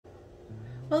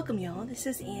Welcome y'all, this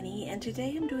is Annie, and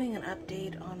today I'm doing an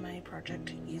update on my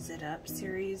Project Use It Up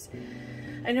series.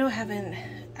 I know I haven't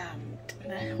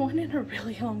done one in a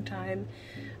really long time,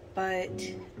 but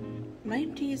my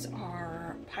empties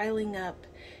are piling up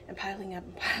and piling up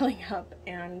and piling up,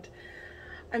 and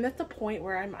I'm at the point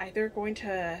where I'm either going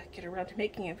to get around to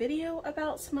making a video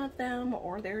about some of them,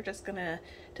 or they're just gonna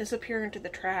disappear into the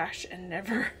trash and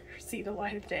never see the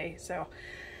light of day. So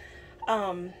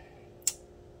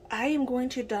I am going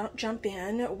to jump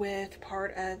in with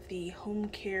part of the home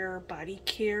care, body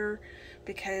care,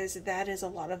 because that is a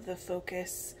lot of the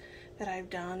focus that I've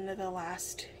done the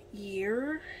last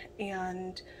year,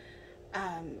 and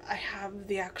I have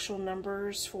the actual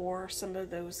numbers for some of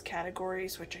those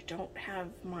categories, which I don't have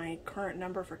my current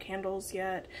number for candles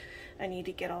yet. I need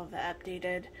to get all of that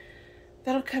updated.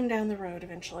 That'll come down the road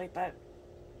eventually, but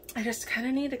I just kind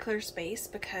of need to clear space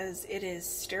because it is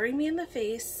staring me in the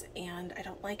face, and I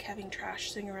don't like having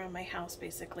trash sitting around my house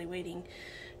basically waiting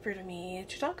for me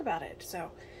to talk about it.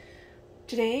 So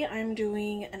today I'm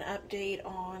doing an update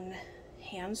on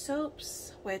hand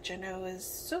soaps, which I know is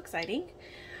so exciting,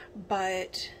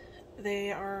 but they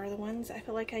are the ones I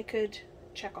feel like I could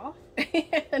check off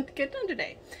and get done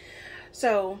today.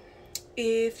 So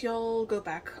if y'all go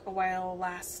back a while,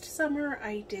 last summer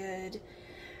I did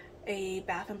a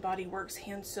Bath & Body Works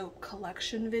hand soap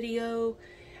collection video,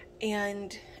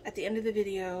 and at the end of the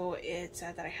video it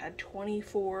said that I had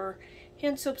 24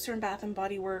 hand soaps from Bath &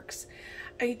 Body Works.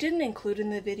 I didn't include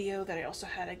in the video that I also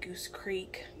had a Goose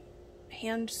Creek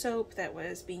hand soap that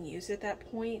was being used at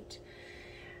that point,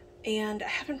 and I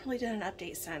haven't really done an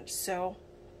update since. So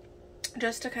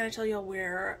just to kind of tell you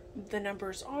where the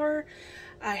numbers are,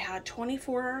 I had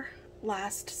 24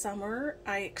 last summer.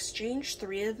 I exchanged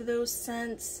 3 of those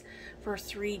scents for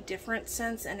 3 different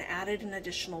scents and added an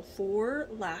additional 4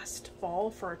 last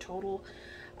fall for a total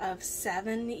of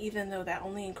 7, even though that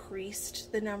only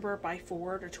increased the number by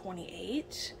 4 to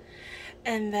 28.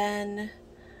 And then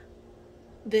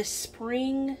this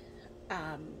spring,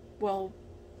 well,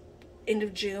 end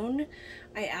of June,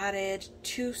 I added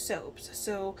 2 soaps.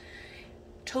 So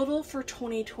total for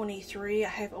 2023, I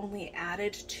have only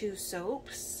added 2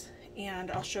 soaps,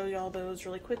 and I'll show you all those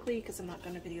really quickly because I'm not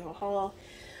going to video a haul.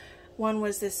 One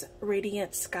was this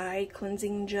Radiant Sky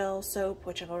Cleansing Gel Soap,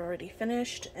 which I've already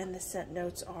finished, and the scent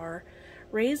notes are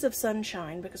Rays of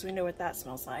Sunshine, because we know what that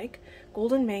smells like,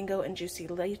 Golden Mango, and Juicy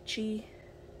Lychee.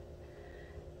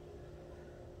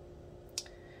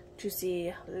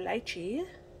 Juicy Lychee.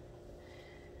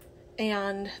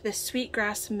 And the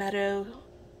Sweetgrass Meadow,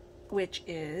 which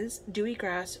is Dewy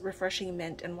Grass, Refreshing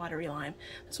Mint, and Watery Lime.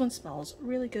 This one smells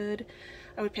really good.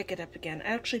 I would pick it up again. I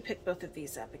actually picked both of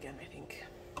these up again, I think.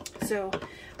 So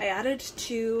I added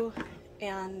 2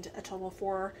 and a total of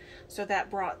 4, so that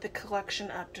brought the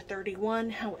collection up to 31.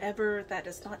 However, that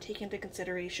does not take into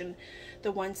consideration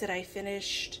the ones that I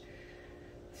finished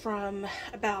from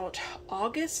about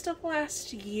August of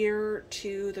last year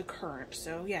to the current.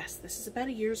 So yes, this is about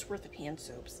a year's worth of hand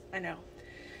soaps. I know.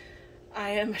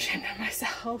 I am ashamed of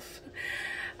myself.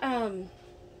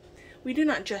 We do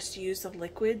not just use the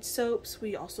liquid soaps,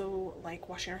 we also like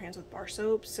washing our hands with bar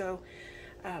soap, so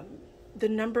the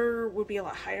number would be a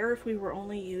lot higher if we were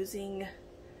only using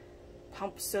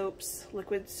pump soaps,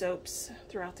 liquid soaps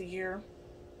throughout the year.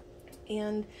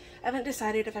 And I haven't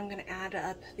decided if I'm going to add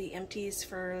up the empties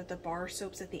for the bar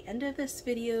soaps at the end of this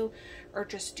video or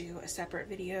just do a separate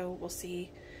video. We'll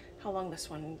see how long this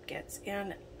one gets.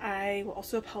 And I will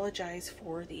also apologize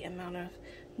for the amount of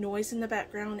noise in the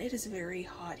background. It is very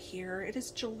hot here. It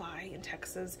is July in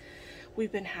Texas.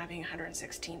 We've been having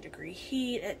 116-degree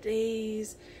heat at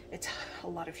days. It's a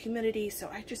lot of humidity, so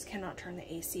I just cannot turn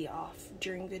the AC off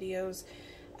during videos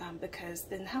because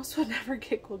then the house will never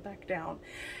get cooled back down.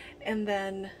 And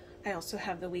then I also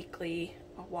have the weekly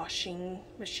washing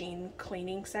machine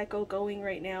cleaning cycle going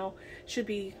right now. Should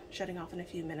be shutting off in a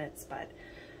few minutes, but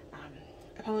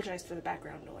apologize for the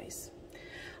background noise.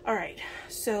 Alright,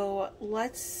 so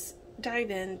let's dive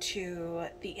into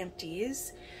the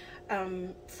empties.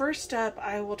 First up,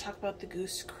 I will talk about the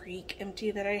Goose Creek empty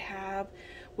that I have.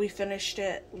 We finished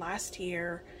it last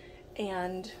year,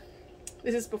 and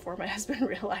this is before my husband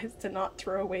realized to not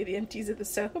throw away the empties of the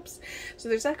soaps. So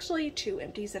there's actually 2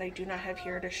 empties that I do not have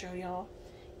here to show y'all.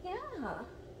 Yeah.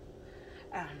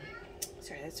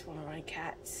 Sorry, that's one of my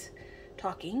cats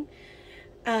talking.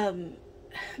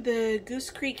 The Goose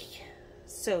Creek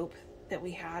soap that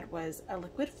we had was a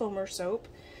liquid foamer soap,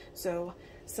 so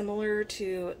similar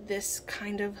to this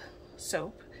kind of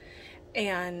soap,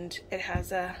 and it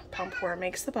has a pump where it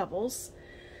makes the bubbles.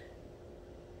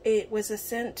 It was a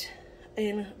scent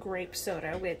in grape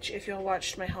soda, which if y'all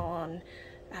watched my haul on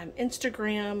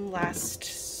Instagram last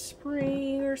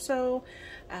spring or so.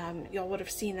 Y'all would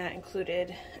have seen that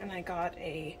included, and I got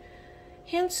a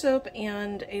hand soap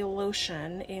and a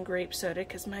lotion in grape soda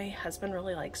because my husband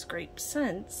really likes grape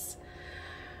scents.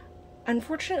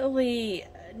 Unfortunately,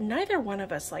 neither one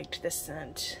of us liked this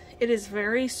scent. It is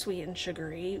very sweet and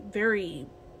sugary, very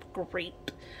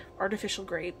grape, artificial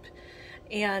grape,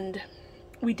 and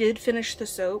we did finish the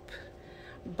soap,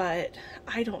 but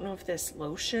I don't know if this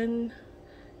lotion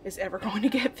is ever going to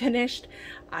get finished.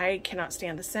 I cannot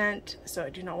stand the scent, so I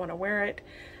do not want to wear it.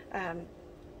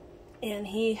 And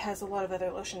he has a lot of other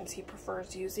lotions he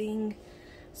prefers using,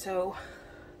 so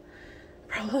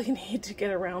probably need to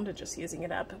get around to just using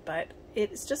it up, but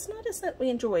it's just not a scent we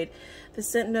enjoyed. The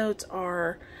scent notes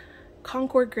are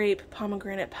Concord grape,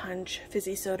 pomegranate punch,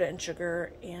 fizzy soda, and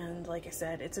sugar, and like I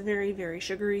said, it's a very, very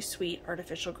sugary, sweet,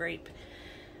 artificial grape.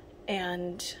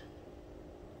 And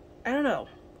I don't know,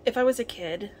 if I was a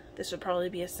kid, this would probably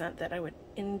be a scent that I would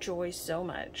enjoy so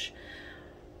much.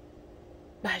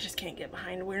 I just can't get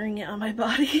behind wearing it on my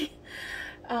body.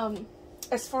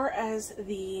 As far as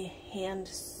the hand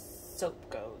soap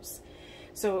goes,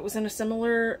 so it was in a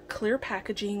similar clear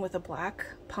packaging with a black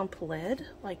pump lid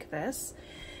like this,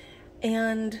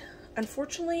 and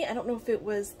unfortunately I don't know if it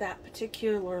was that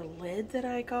particular lid that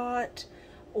I got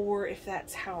or if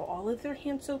that's how all of their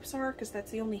hand soaps are, because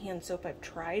that's the only hand soap I've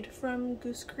tried from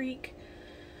Goose Creek.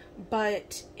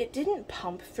 But it didn't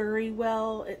pump very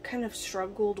well. It kind of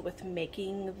struggled with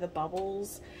making the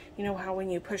bubbles. You know how when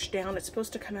you push down, it's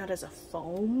supposed to come out as a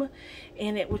foam,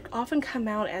 and it would often come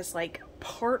out as like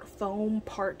part foam,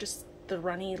 part just the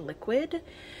runny liquid.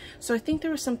 So I think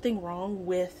there was something wrong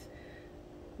with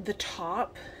the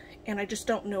top, and I just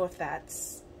don't know if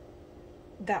that's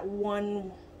that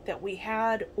one that we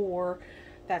had or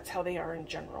that's how they are in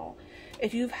general.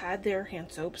 If you've had their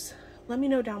hand soaps, let me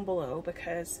know down below,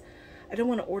 because I don't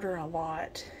want to order a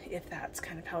lot if that's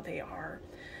kind of how they are.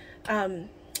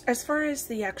 As far as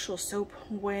the actual soap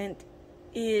went,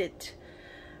 it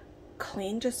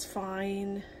cleaned just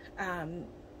fine.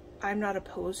 I'm not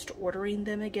opposed to ordering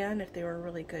them again if they were a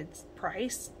really good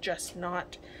price, just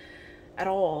not at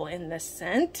all in this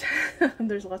scent.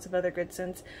 There's lots of other good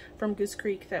scents from Goose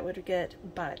Creek that would get,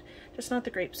 but just not the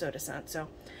grape soda scent. So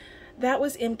that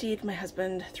was emptied. My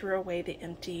husband threw away the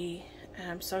empty.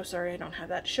 I'm so sorry I don't have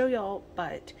that to show y'all,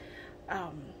 but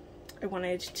I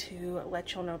wanted to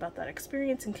let y'all know about that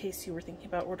experience in case you were thinking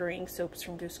about ordering soaps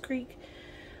from Goose Creek.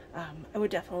 I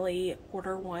would definitely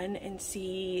order one and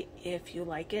see if you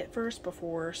like it first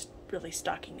before really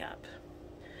stocking up.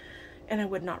 And I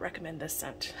would not recommend this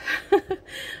scent.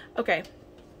 Okay,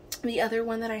 the other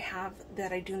one that I have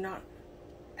that I do not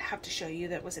have to show you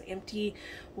that was an empty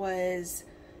was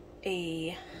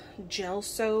a gel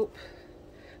soap.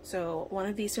 So one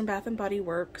of these from Bath & Body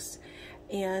Works,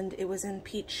 and it was in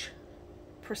Peach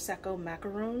Prosecco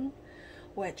Macaron,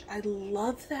 which I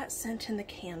love that scent in the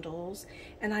candles,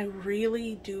 and I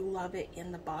really do love it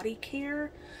in the body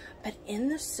care, but in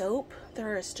the soap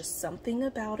there is just something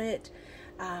about it.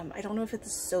 I don't know if it's a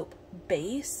soap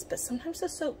base, but sometimes the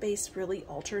soap base really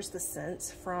alters the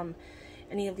scents from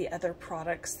any of the other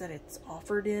products that it's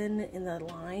offered in the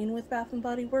line with Bath &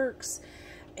 Body Works,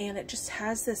 and it just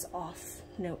has this off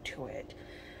note to it.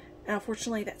 And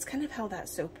unfortunately, that's kind of how that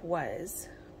soap was.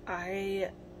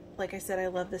 Like I said, I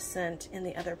love the scent in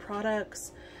the other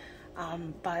products,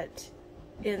 but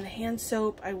in the hand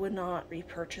soap, I would not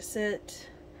repurchase it.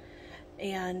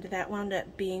 And that wound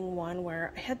up being one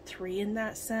where I had 3 in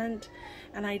that scent,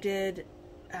 and I did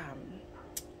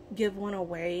give one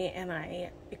away, and I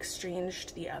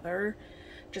exchanged the other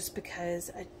just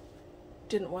because I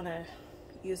didn't want to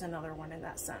use another one in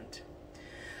that scent.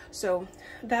 So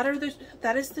that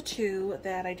is the 2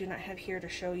 that I do not have here to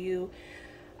show you.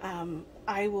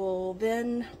 I will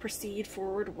then proceed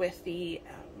forward with the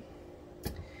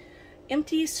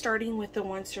empties, starting with the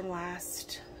ones from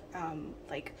last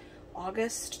like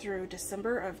August through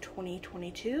December of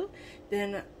 2022.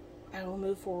 Then I will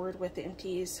move forward with the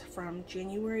empties from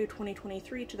January of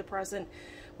 2023 to the present,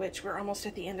 which we're almost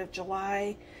at the end of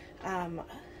July,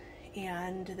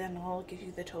 and then I'll give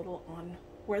you the total on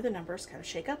where the numbers kind of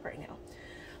shake up right now.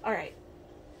 Alright,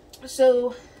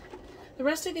 so the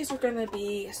rest of these are going to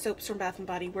be soaps from Bath &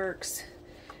 Body Works.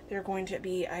 They're going to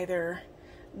be either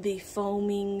the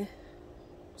foaming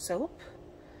soap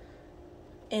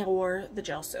or the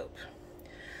gel soap.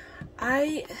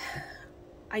 I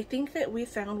think that we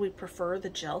found we prefer the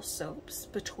gel soaps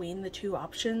between the 2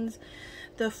 options.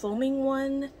 The foaming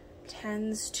one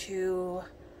tends to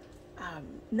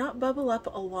not bubble up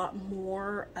a lot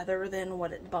more other than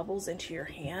what it bubbles into your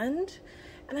hand.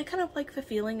 and I kind of like the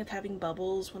feeling of having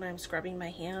bubbles when I'm scrubbing my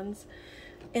hands.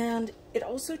 And it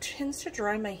also tends to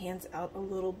dry my hands out a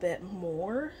little bit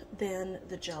more than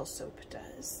the gel soap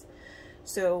does.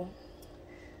 So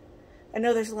I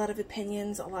know there's a lot of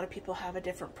opinions, a lot of people have a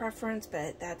different preference,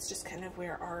 but that's just kind of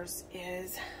where ours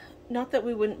is. Not that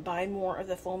we wouldn't buy more of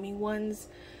the foaming ones,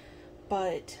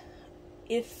 but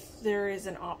if there is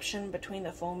an option between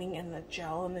the foaming and the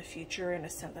gel in the future and a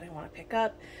scent that I want to pick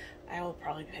up, I will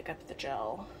probably pick up the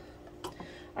gel.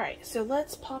 Alright, so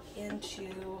let's pop into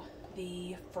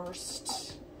the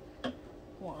first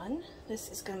one.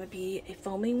 This is going to be a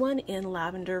foaming one in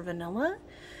Lavender Vanilla.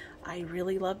 I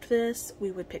really loved this.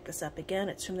 We would pick this up again.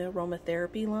 It's from the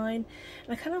Aromatherapy line.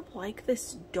 And I kind of like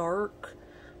this dark,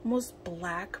 almost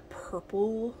black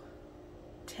purple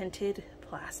tinted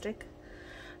plastic.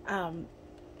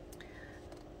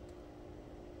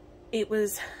 It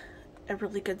was a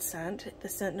really good scent. The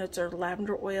scent notes are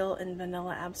lavender oil and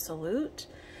vanilla absolute.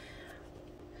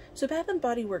 So Bath &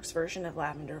 Body Works version of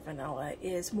Lavender Vanilla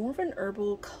is more of an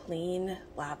herbal, clean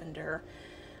lavender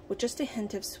with just a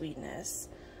hint of sweetness.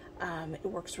 It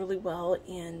works really well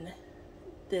in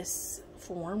this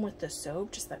form with the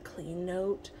soap, just that clean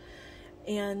note.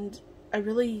 And I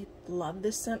really love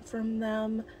this scent from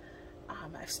them.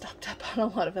 I've stocked up on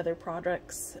a lot of other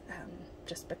products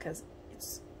just because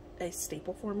it's a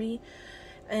staple for me.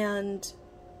 And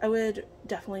I would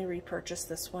definitely repurchase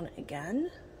this one again.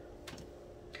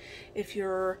 If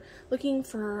you're looking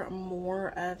for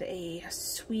more of a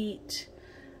sweet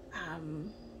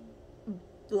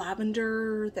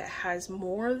lavender that has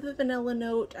more of the vanilla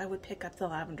note, I would pick up the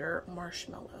Lavender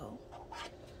Marshmallow.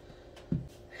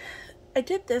 I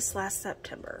did this last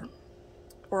September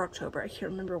or October. I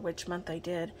can't remember which month I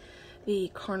did. The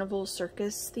Carnival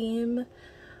Circus theme.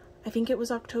 I think it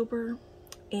was October.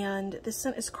 And this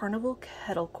scent is Carnival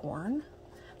Kettle Corn.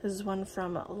 This is one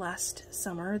from last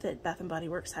summer that Bath & Body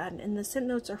Works had, and the scent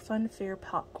notes are fun, fair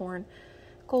popcorn,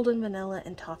 golden vanilla,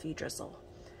 and toffee drizzle.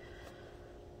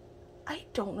 I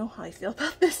don't know how I feel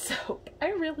about this soap. I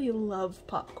really love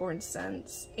popcorn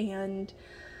scents, and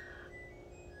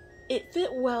it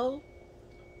fit well.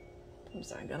 I'm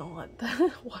sorry, I'm gonna let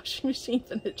the washing machine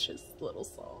finish its little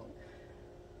song.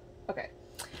 Okay.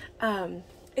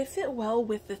 It fit well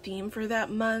with the theme for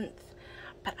that month.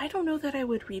 But I don't know that I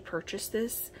would repurchase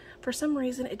this. For some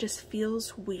reason, it just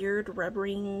feels weird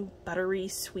rubbering buttery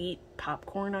sweet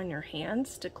popcorn on your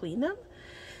hands to clean them.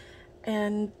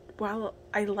 And while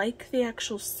I like the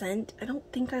actual scent, I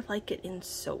don't think I like it in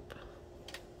soap.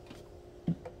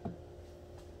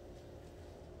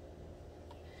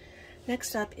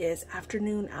 Next up is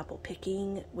Afternoon Apple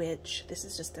Picking, which this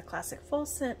is just a classic fall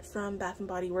scent from Bath &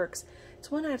 Body Works.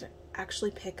 It's one I'd actually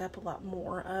pick up a lot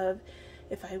more of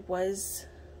if I was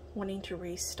wanting to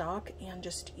restock and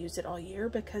just use it all year,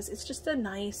 because it's just a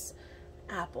nice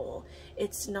apple.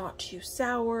 It's not too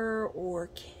sour, or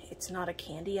it's not a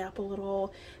candy apple at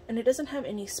all, and it doesn't have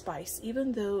any spice,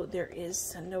 even though there is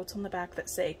some notes on the back that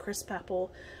say crisp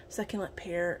apple, succulent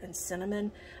pear, and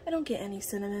cinnamon. I don't get any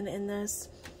cinnamon in this.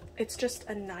 It's just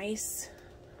a nice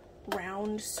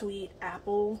round sweet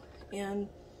apple, and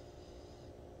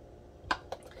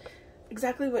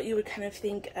exactly what you would kind of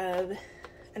think of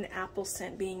an apple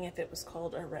scent being if it was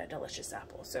called a red delicious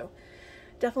apple. So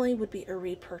definitely would be a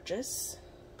repurchase.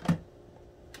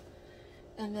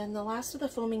 And then the last of the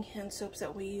foaming hand soaps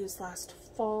that we used last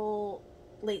fall,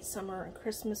 late summer, and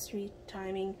Christmas tree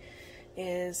timing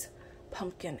is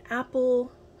Pumpkin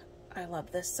Apple. I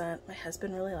love this scent. My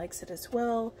husband really likes it as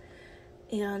well.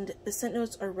 And the scent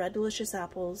notes are red delicious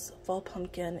apples, fall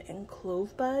pumpkin, and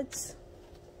clove buds.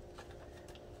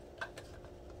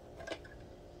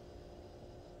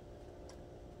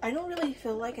 I don't really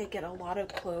feel like I get a lot of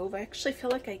clove. I actually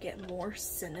feel like I get more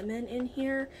cinnamon in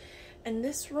here. And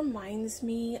this reminds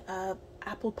me of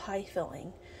apple pie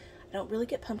filling. I don't really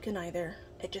get pumpkin either.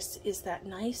 It just is that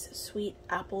nice sweet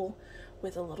apple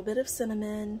with a little bit of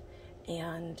cinnamon,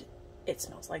 and it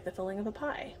smells like the filling of a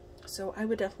pie. So I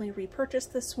would definitely repurchase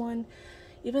this one.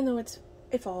 Even though it's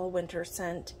a fall winter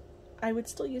scent, I would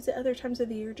still use it other times of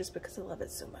the year just because I love it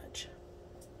so much.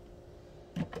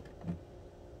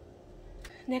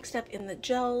 Next up in the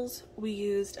gels, we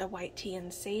used a white tea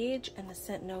and sage, and the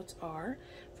scent notes are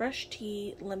fresh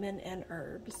tea, lemon, and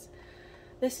herbs.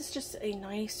 This is just a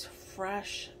nice,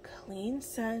 fresh, clean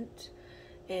scent.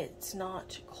 It's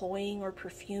not cloying or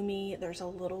perfumey. There's a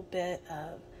little bit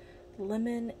of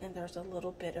lemon, and there's a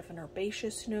little bit of an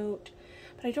herbaceous note,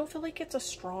 but I don't feel like it's a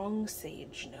strong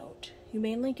sage note. You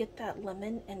mainly get that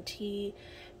lemon and tea,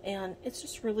 and it's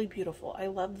just really beautiful. I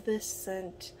love this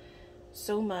scent.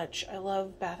 so much. I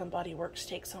love Bath & Body Works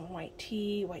takes on white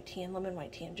tea and lemon,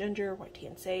 white tea and ginger, white tea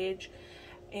and sage,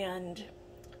 and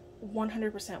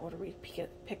 100% would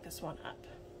pick this one up.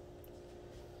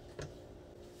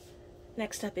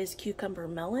 Next up is Cucumber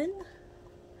Melon.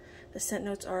 The scent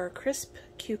notes are crisp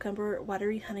cucumber,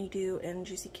 watery honeydew, and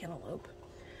juicy cantaloupe.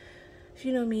 If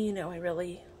you know me, you know I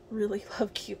really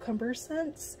love cucumber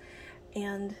scents,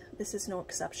 and this is no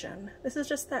exception. This is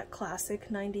just that classic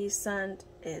 90s scent.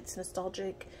 It's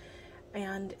nostalgic,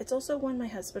 and it's also one my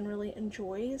husband really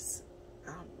enjoys.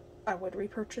 I would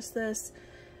repurchase this.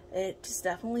 It's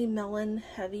definitely melon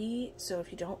heavy, so if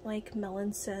you don't like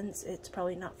melon scents, it's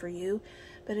probably not for you,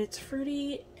 but it's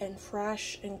fruity and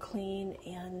fresh and clean,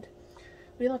 and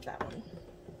we love that one.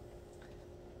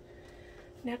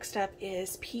 Next up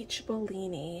is Peach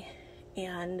Bellini,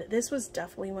 and this was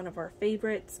definitely one of our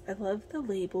favorites. I love the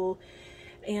label,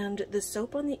 and the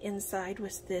soap on the inside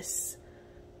was this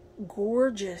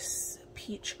gorgeous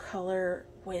peach color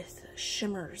with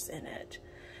shimmers in it,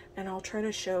 and I'll try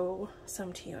to show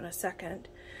some to you in a second.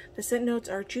 The scent notes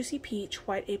are juicy peach,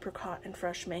 white apricot, and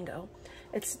fresh mango.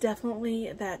 It's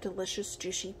definitely that delicious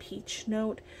juicy peach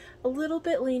note, a little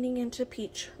bit leaning into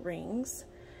peach rings,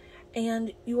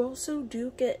 and you also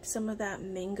do get some of that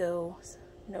mango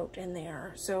note in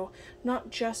there, so not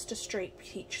just a straight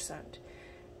peach scent.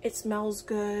 It smells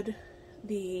good.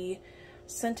 The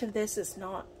scent of this is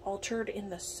not altered in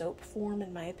the soap form,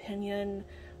 in my opinion.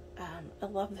 I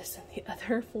love this in the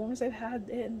other forms I've had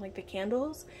in, like the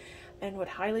candles, and would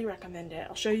highly recommend it.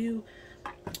 I'll show you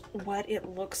what it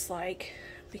looks like,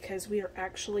 because we are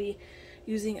actually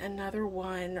using another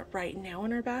one right now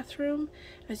in our bathroom.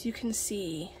 As you can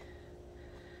see,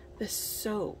 the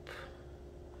soap,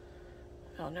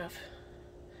 I don't know if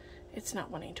it's not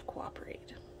wanting to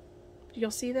cooperate. You'll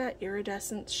see that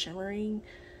iridescent shimmering.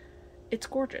 It's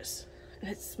gorgeous, and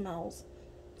it smells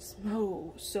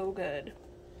so good.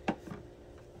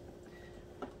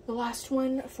 The last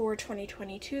one for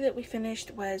 2022 that we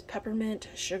finished was Peppermint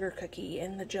Sugar Cookie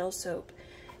in the gel soap,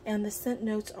 and the scent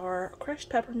notes are crushed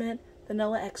peppermint,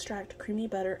 vanilla extract, creamy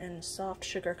butter, and soft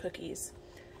sugar cookies.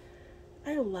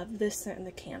 I love this scent in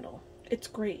the candle. It's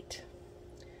great,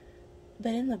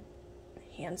 but in the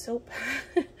hand soap,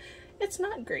 it's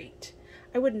not great.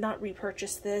 I would not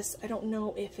repurchase this. I don't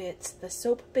know if it's the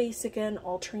soap base again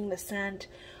altering the scent,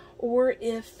 or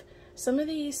if some of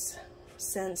these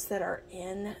scents that are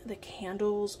in the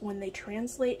candles, when they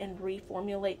translate and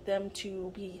reformulate them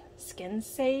to be skin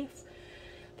safe,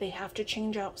 they have to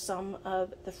change out some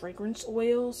of the fragrance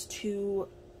oils to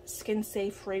skin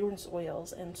safe fragrance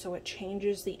oils, and so it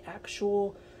changes the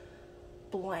actual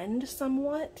blend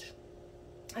somewhat.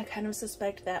 I kind of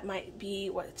suspect that might be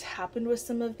what's happened with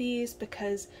some of these,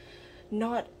 because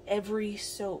not every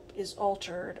soap is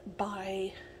altered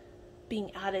by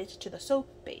being added to the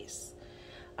soap base.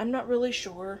 I'm not really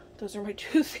sure. Those are my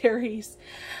two theories.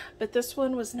 But this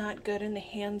one was not good in the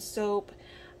hand soap.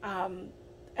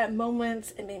 At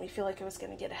moments, it made me feel like I was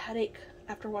going to get a headache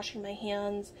after washing my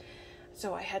hands.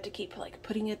 So I had to keep like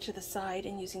putting it to the side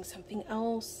and using something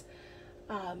else.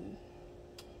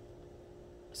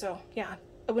 So yeah,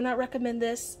 I would not recommend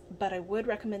this, but I would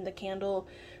recommend the candle.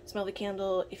 Smell the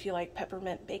candle if you like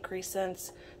peppermint bakery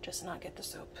scents, just not get the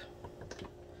soap.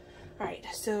 Alright,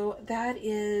 so that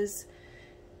is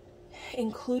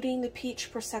including the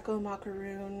peach prosecco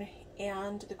macaroon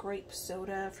and the grape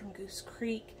soda from Goose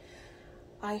Creek.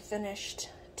 I finished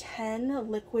 10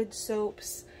 liquid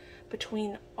soaps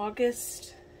between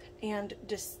August and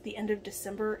the end of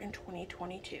December in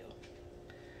 2022.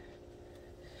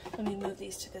 Let me move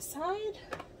these to the side.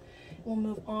 We'll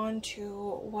move on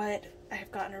to what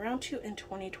I've gotten around to in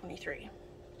 2023.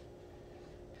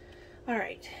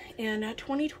 Alright, in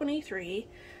 2023,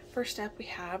 first up we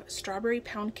have Strawberry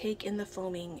Pound Cake in the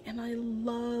Foaming, and I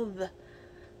love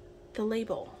the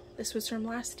label. This was from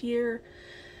last year.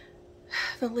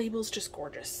 The label's just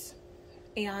gorgeous.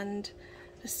 And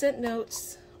the scent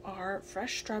notes are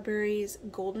fresh strawberries,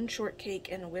 golden shortcake,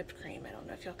 and whipped cream. I don't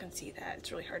know if y'all can see that.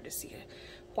 It's really hard to see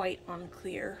white on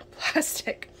clear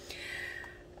plastic.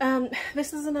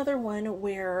 This is another one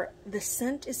where the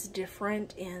scent is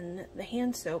different in the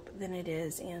hand soap than it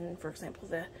is in, for example,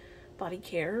 the body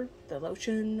care, the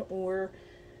lotion, or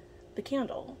the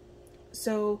candle.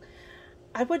 So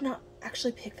I would not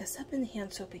actually pick this up in the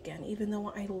hand soap again, even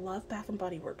though I love Bath &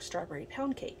 Body Works Strawberry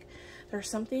Pound Cake. There's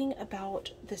something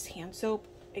about this hand soap.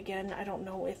 Again, I don't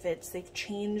know if they've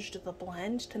changed the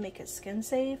blend to make it skin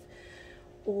safe,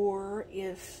 or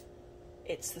if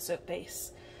it's the soap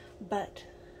base, but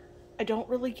I don't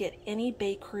really get any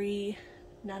bakery,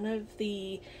 none of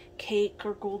the cake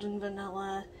or golden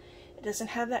vanilla. It doesn't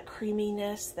have that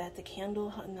creaminess that the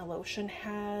candle and the lotion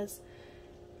has.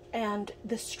 And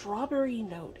the strawberry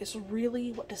note is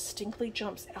really what distinctly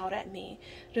jumps out at me.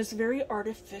 It is very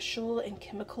artificial and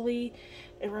chemically.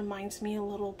 It reminds me a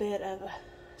little bit of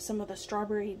some of the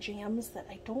strawberry jams that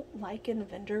I don't like in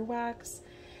vendor wax.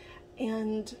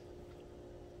 And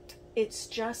it's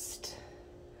just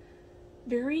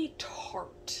very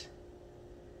tart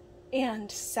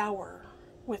and sour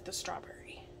with the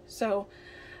strawberry. So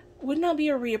would not be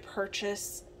a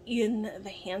repurchase in the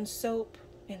hand soap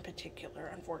in particular,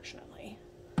 unfortunately.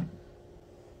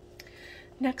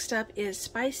 Next up is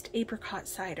spiced apricot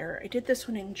cider. I did this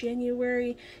one in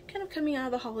January, kind of coming out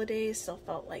of the holidays, still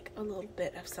felt like a little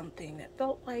bit of something that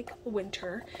felt like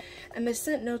winter. And the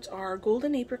scent notes are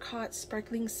golden apricot,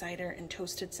 sparkling cider, and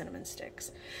toasted cinnamon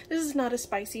sticks. This is not a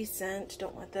spicy scent.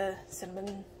 Don't let the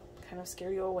cinnamon kind of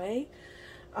scare you away.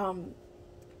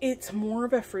 It's more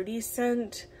of a fruity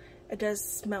scent. It does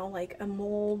smell like a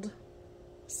mulled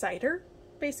cider,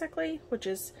 basically, which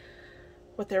is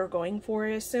what they were going for,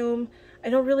 I assume. I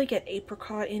don't really get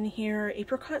apricot in here.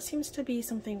 Apricot seems to be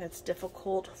something that's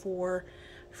difficult for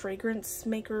fragrance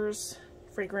makers,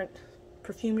 fragrant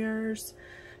perfumers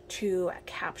to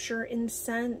capture in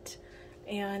scent,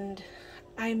 and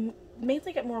I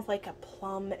mainly get more of like a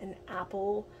plum and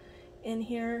apple in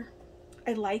here.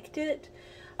 I liked it.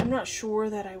 I'm not sure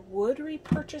that I would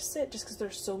repurchase it just because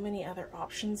there's so many other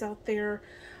options out there,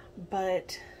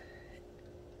 but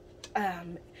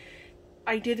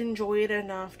I did enjoy it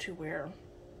enough to where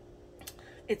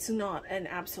it's not an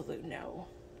absolute no.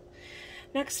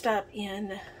 Next up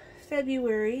in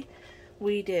February,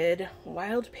 we did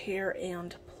wild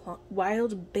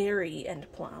berry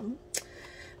and plum.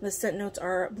 The scent notes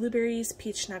are blueberries,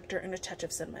 peach nectar, and a touch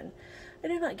of cinnamon. I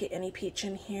do not get any peach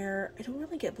in here. I don't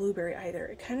really get blueberry either.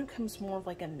 It kind of comes more of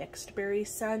like a mixed berry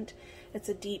scent. It's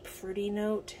a deep fruity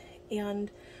note, and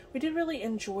we did really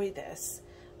enjoy this.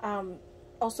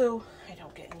 Also, I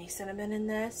don't get any cinnamon in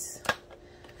this.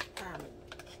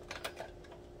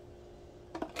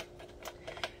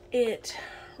 It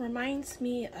reminds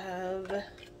me of,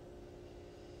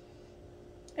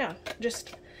 yeah,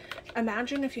 just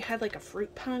imagine if you had like a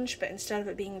fruit punch, but instead of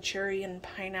it being cherry and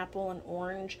pineapple and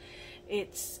orange,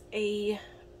 it's a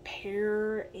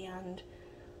pear and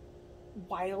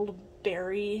wild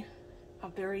berry, a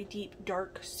very deep,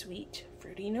 dark, sweet,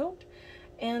 fruity note.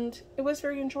 And it was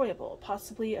very enjoyable,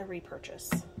 possibly a repurchase.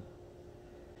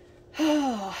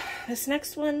 Oh, this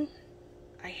next one,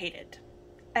 I hated.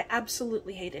 I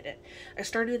absolutely hated it. I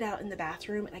started out in the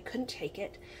bathroom and I couldn't take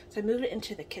it, so I moved it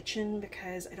into the kitchen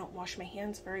because I don't wash my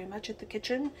hands very much at the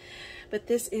kitchen. But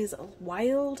this is a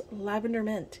wild lavender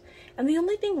mint. And the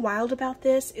only thing wild about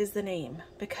this is the name,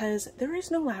 because there is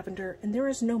no lavender and there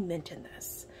is no mint in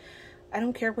this. I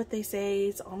don't care what they say,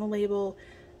 it's on the label,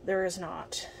 there is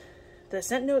not. The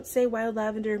scent notes say wild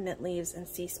lavender, mint leaves, and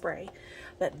sea spray.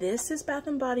 But this is Bath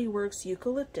 & Body Works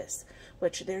eucalyptus,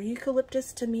 which their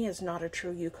eucalyptus to me is not a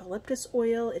true eucalyptus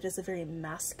oil. It is a very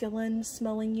masculine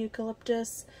smelling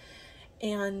eucalyptus,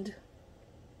 and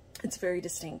it's very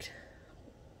distinct.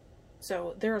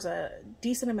 So there's a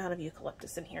decent amount of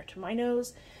eucalyptus in here to my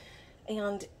nose,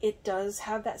 and it does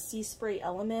have that sea spray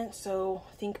element. So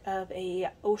think of a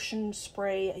ocean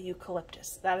spray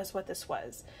eucalyptus. That is what this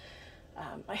was.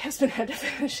 My husband had to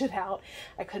finish it out.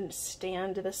 I couldn't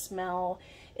stand the smell.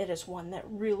 It is one that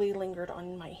really lingered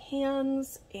on my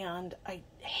hands, and I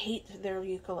hate their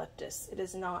eucalyptus. It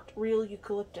is not real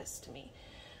eucalyptus to me.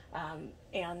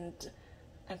 And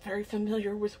I'm very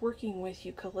familiar with working with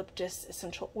eucalyptus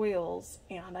essential oils,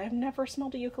 and I've never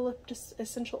smelled a eucalyptus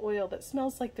essential oil that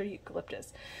smells like their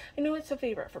eucalyptus. I know it's a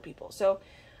favorite for people, so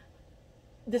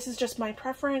this is just my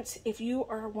preference. If you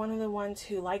are one of the ones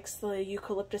who likes the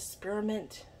eucalyptus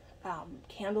spearmint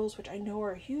candles, which I know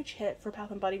are a huge hit for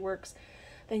Bath & Body Works,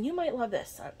 then you might love this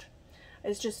scent.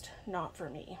 It's just not for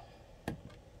me.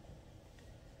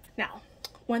 Now,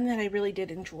 one that I really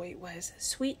did enjoy was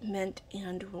Sweet Mint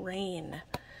and Rain.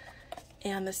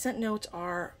 And the scent notes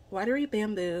are watery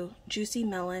bamboo, juicy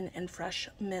melon, and fresh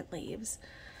mint leaves.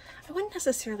 I wouldn't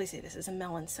necessarily say this is a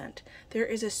melon scent. There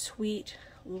is a sweet,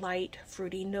 light,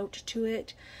 fruity note to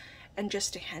it, and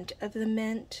just a hint of the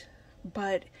mint,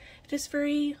 but it is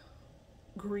very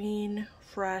green,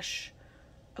 fresh,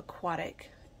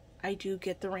 aquatic. I do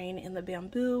get the rain in the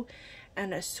bamboo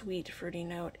and a sweet, fruity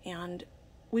note, and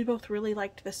we both really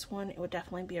liked this one. It would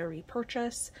definitely be a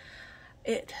repurchase.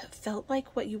 It felt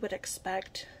like what you would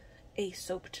expect a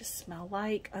soap to smell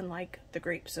like, unlike the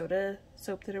grape soda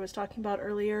soap that I was talking about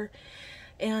earlier,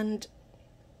 and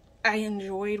I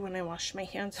enjoyed when I washed my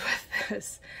hands with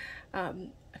this.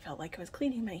 I felt like I was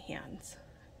cleaning my hands,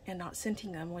 and not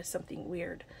scenting them with something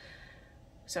weird.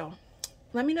 So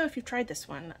let me know if you've tried this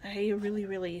one. I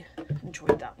really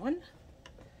enjoyed that one.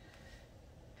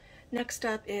 Next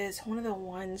up is one of the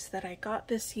ones that I got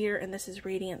this year, and this is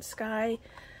Radiant Sky.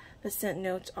 The scent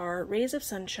notes are Rays of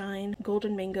Sunshine,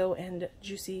 Golden Mango, and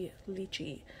Juicy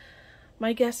Lychee.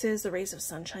 My guess is the Rays of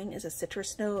Sunshine is a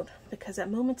citrus note, because at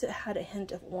moments it had a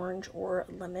hint of orange or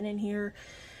lemon in here.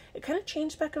 It kind of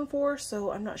changed back and forth,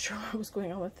 so I'm not sure what was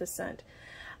going on with this scent.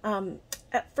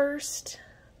 At first,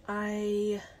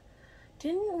 I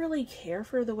didn't really care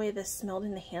for the way this smelled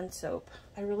in the hand soap.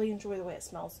 I really enjoy the way it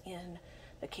smells in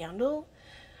the candle,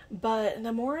 but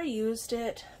the more I used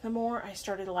it, the more I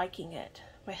started liking it.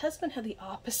 My husband had the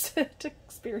opposite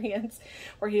experience,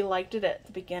 where he liked it at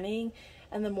the beginning,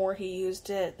 and the more he used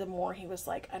it, the more he was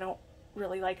like, I don't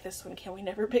really like this one, can we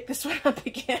never pick this one up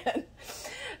again?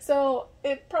 So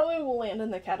it probably will land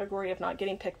in the category of not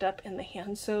getting picked up in the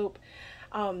hand soap.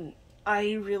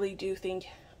 I really do think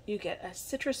you get a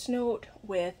citrus note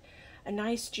with a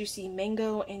nice juicy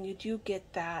mango, and you do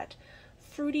get that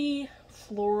fruity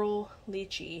floral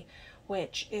lychee,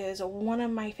 which is one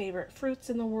of my favorite fruits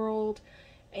in the world,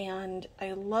 and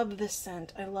I love this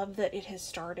scent. I love that it has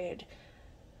started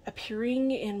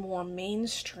appearing in more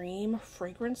mainstream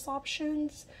fragrance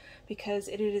options, because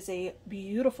it is a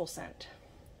beautiful scent.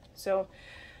 So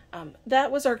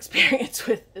that was our experience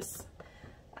with this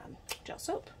gel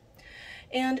soap.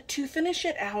 And to finish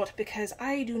it out, because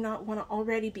I do not want to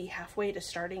already be halfway to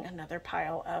starting another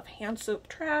pile of hand soap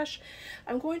trash,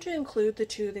 I'm going to include the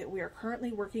two that we are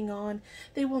currently working on.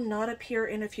 They will not appear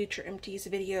in a future empties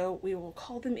video. We will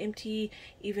call them empty,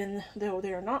 even though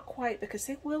they are not quite, because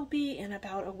they will be in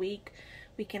about a week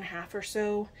and a half or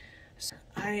so. So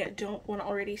I don't want to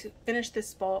already finish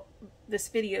this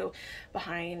video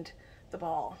behind the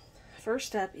ball.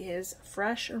 First up is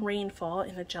Fresh Rainfall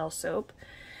in a gel soap.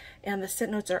 And the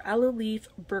scent notes are aloe leaf,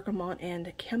 bergamot,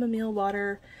 and chamomile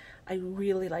water. I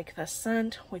really like the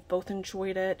scent. We've both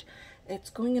enjoyed it.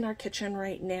 It's going in our kitchen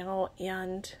right now,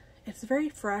 and it's very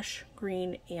fresh,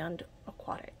 green, and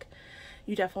aquatic.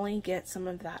 You definitely get some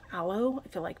of that aloe. I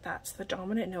feel like that's the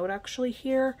dominant note actually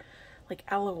here, like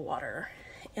aloe water.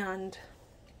 And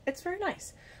it's very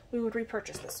nice. We would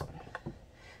repurchase this one.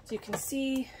 So you can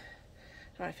see,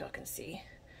 I don't know if y'all can see,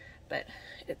 but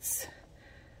it's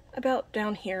about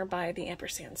down here by the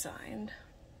ampersand sign.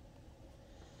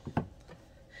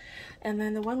 And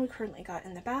then the one we currently got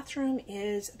in the bathroom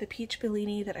is the Peach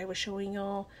Bellini that I was showing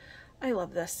y'all. I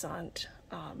love this scent.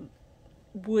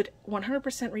 Would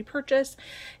 100% repurchase.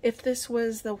 If this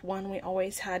was the one we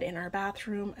always had in our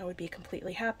bathroom, I would be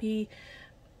completely happy.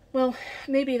 Well,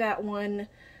 maybe that one,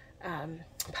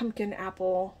 pumpkin,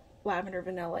 apple, lavender,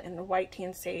 vanilla, and the white tea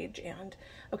and sage, and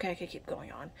okay, I could keep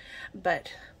going on.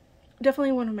 But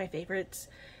definitely one of my favorites,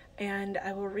 and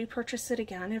I will repurchase it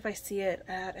again if I see it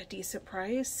at a decent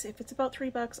price. If it's about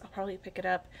 $3, I'll probably pick it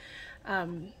up.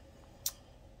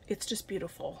 It's just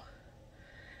beautiful,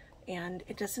 and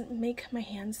it doesn't make my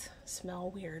hands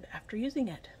smell weird after using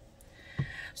it.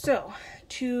 So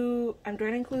I'm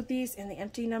going to include these in the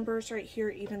empty numbers right here,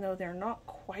 even though they're not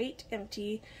quite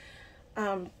empty.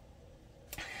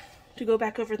 To go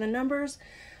back over the numbers,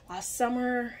 last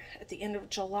summer, at the end of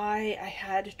July, I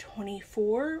had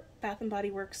 24 Bath &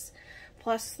 Body Works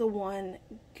plus the one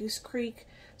Goose Creek,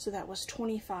 so that was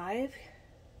 25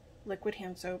 liquid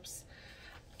hand soaps.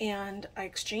 And I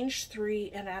exchanged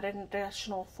 3 and added an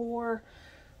additional 4,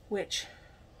 which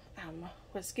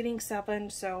was getting 7,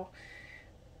 so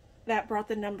that brought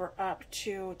the number up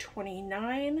to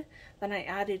 29. Then I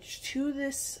added 2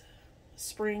 this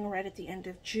spring right at the end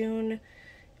of June,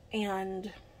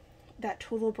 and that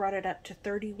total brought it up to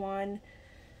 31.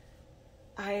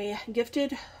 I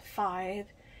gifted 5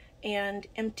 and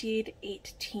emptied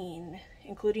 18,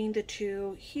 including the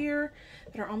 2 here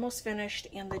that are almost finished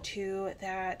and the 2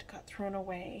 that got thrown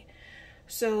away.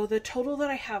 So the total that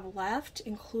I have left,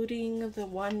 including the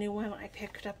one new one I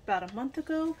picked up about a month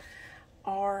ago,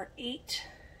 are 8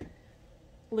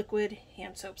 liquid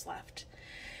hand soaps left.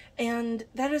 And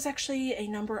that is actually a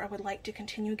number I would like to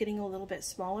continue getting a little bit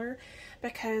smaller,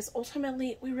 because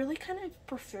ultimately we really kind of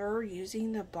prefer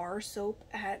using the bar soap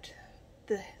at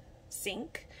the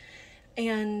sink,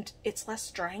 and it's less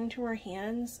drying to our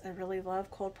hands. I really love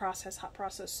cold process, hot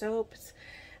process soaps.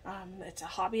 It's a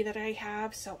hobby that I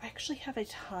have, so I actually have a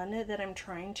ton that I'm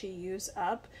trying to use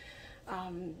up,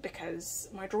 because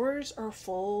my drawers are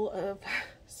full of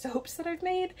soaps that I've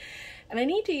made, and I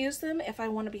need to use them if I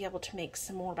want to be able to make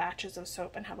some more batches of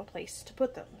soap and have a place to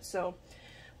put them. So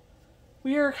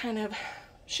we are kind of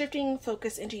shifting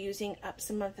focus into using up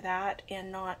some of that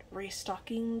and not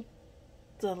restocking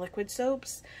the liquid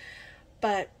soaps,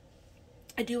 but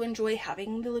I do enjoy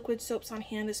having the liquid soaps on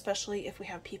hand, especially if we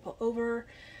have people over.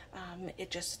 It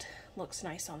just looks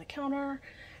nice on the counter,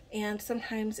 and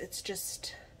sometimes it's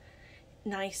just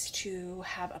nice to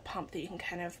have a pump that you can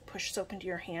kind of push soap into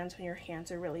your hands when your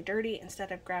hands are really dirty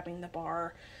instead of grabbing the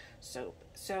bar soap.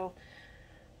 So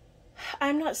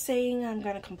I'm not saying I'm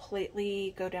going to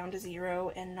completely go down to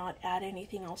 0 and not add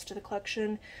anything else to the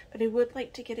collection, but I would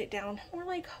like to get it down more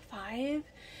like 5.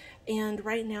 And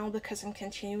right now, because I'm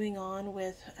continuing on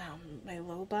with my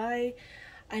low buy,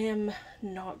 I am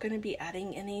not going to be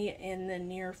adding any in the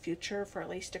near future for at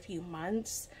least a few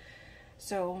months.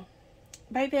 So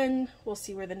by then, we'll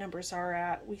see where the numbers are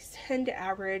at. We tend to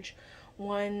average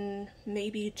 1,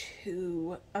 maybe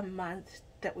 2 a month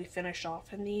that we finish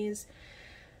off in these.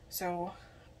 So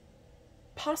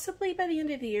possibly by the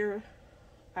end of the year,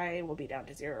 I will be down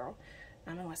to 0,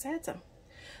 unless I add some.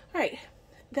 Alright,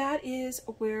 that is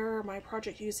where my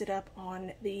Project Use It Up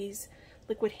on these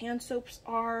liquid hand soaps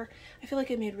are. I feel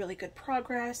like I made really good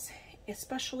progress,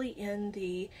 especially in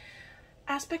the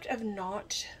aspect of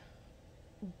not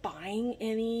buying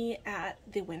any at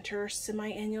the winter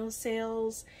semi-annual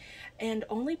sales and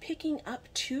only picking up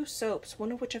 2 soaps,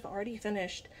 one of which I've already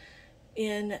finished,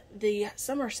 in the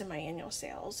summer semi-annual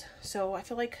sales. So I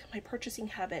feel like my purchasing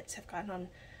habits have gotten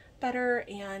better,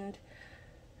 and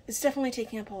it's definitely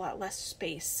taking up a lot less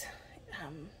space,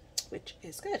 which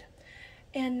is good.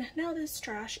 And now this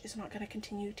trash is not going to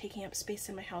continue taking up space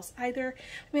in my house either.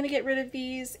 I'm going to get rid of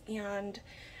these and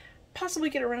possibly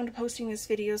get around to posting this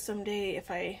video someday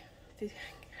if I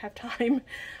have time.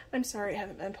 I'm sorry I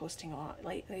haven't been posting a lot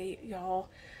lately, y'all.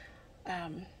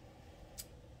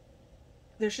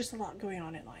 There's just a lot going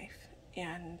on in life,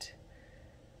 and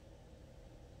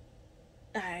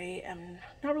I am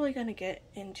not really going to get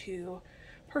into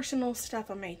personal stuff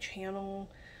on my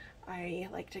channel. I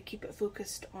like to keep it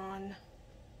focused on,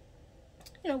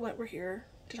 you know, what we're here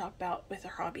to talk about with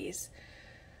our hobbies.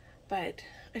 But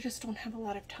I just don't have a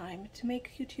lot of time to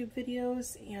make YouTube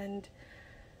videos, and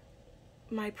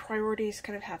my priorities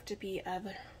kind of have to be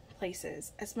other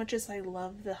places. As much as I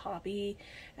love the hobby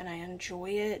and I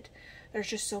enjoy it, there's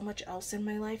just so much else in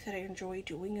my life that I enjoy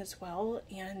doing as well,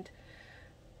 and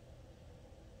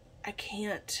I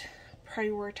can't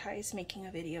prioritize making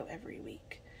a video every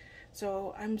week.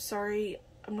 So I'm sorry,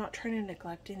 I'm not trying to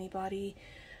neglect anybody.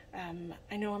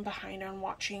 I know I'm behind on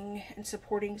watching and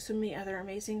supporting so many other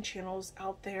amazing channels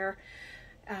out there,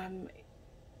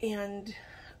 and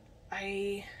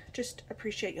I just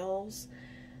appreciate y'all's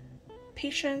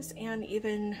patience and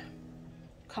even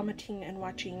commenting and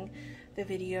watching the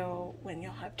video when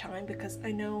you'll have time, because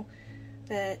I know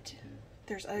that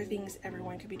there's other things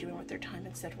everyone could be doing with their time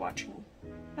instead of watching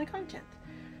my content.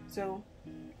 So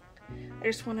I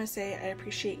just want to say I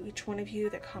appreciate each one of you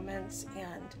that comments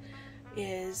and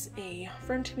is a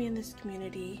friend to me in this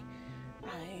community.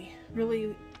 I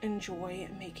really enjoy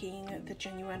making the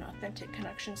genuine, authentic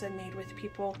connections I made with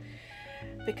people,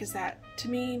 because that to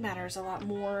me matters a lot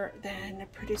more than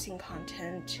producing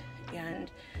content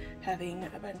and having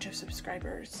a bunch of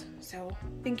subscribers. So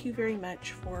thank you very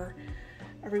much for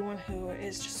everyone who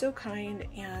is just so kind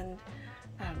and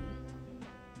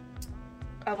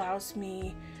allows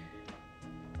me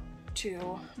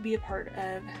to be a part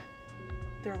of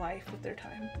their life with their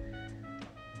time.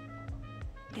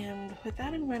 And with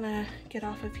that, I'm gonna get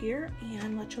off of here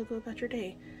and let y'all go about your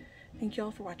day. Thank you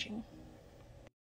all for watching.